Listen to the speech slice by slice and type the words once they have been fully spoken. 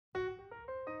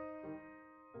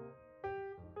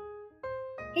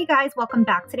Hey guys, welcome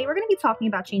back. Today we're going to be talking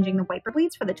about changing the wiper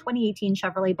blades for the 2018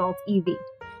 Chevrolet Bolt EV.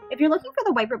 If you're looking for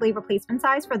the wiper blade replacement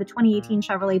size for the 2018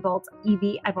 Chevrolet Bolt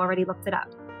EV, I've already looked it up.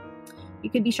 You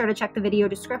could be sure to check the video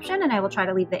description and I will try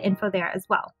to leave the info there as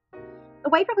well. The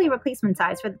wiper blade replacement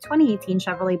size for the 2018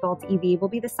 Chevrolet Bolt EV will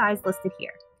be the size listed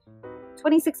here.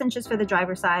 26 inches for the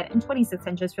driver's side and 26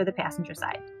 inches for the passenger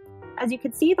side. As you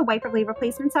can see, the wiper blade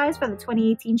replacement size for the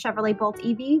 2018 Chevrolet Bolt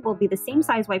EV will be the same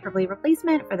size wiper blade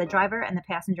replacement for the driver and the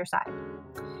passenger side.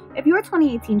 If your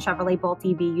 2018 Chevrolet Bolt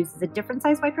EV uses a different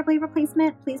size wiper blade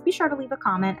replacement, please be sure to leave a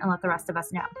comment and let the rest of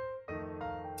us know.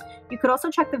 You could also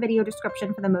check the video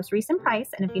description for the most recent price,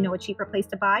 and if you know a cheaper place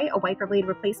to buy a wiper blade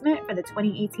replacement for the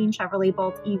 2018 Chevrolet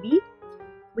Bolt EV,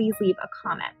 please leave a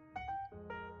comment.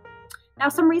 Now,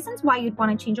 some reasons why you'd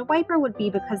want to change a wiper would be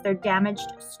because they're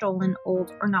damaged, stolen,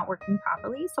 old, or not working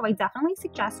properly. So I definitely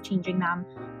suggest changing them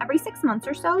every 6 months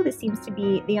or so. This seems to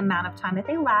be the amount of time that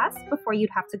they last before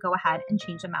you'd have to go ahead and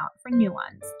change them out for new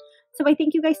ones. So I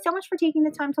thank you guys so much for taking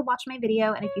the time to watch my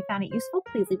video. And if you found it useful,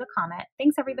 please leave a comment.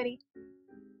 Thanks, everybody.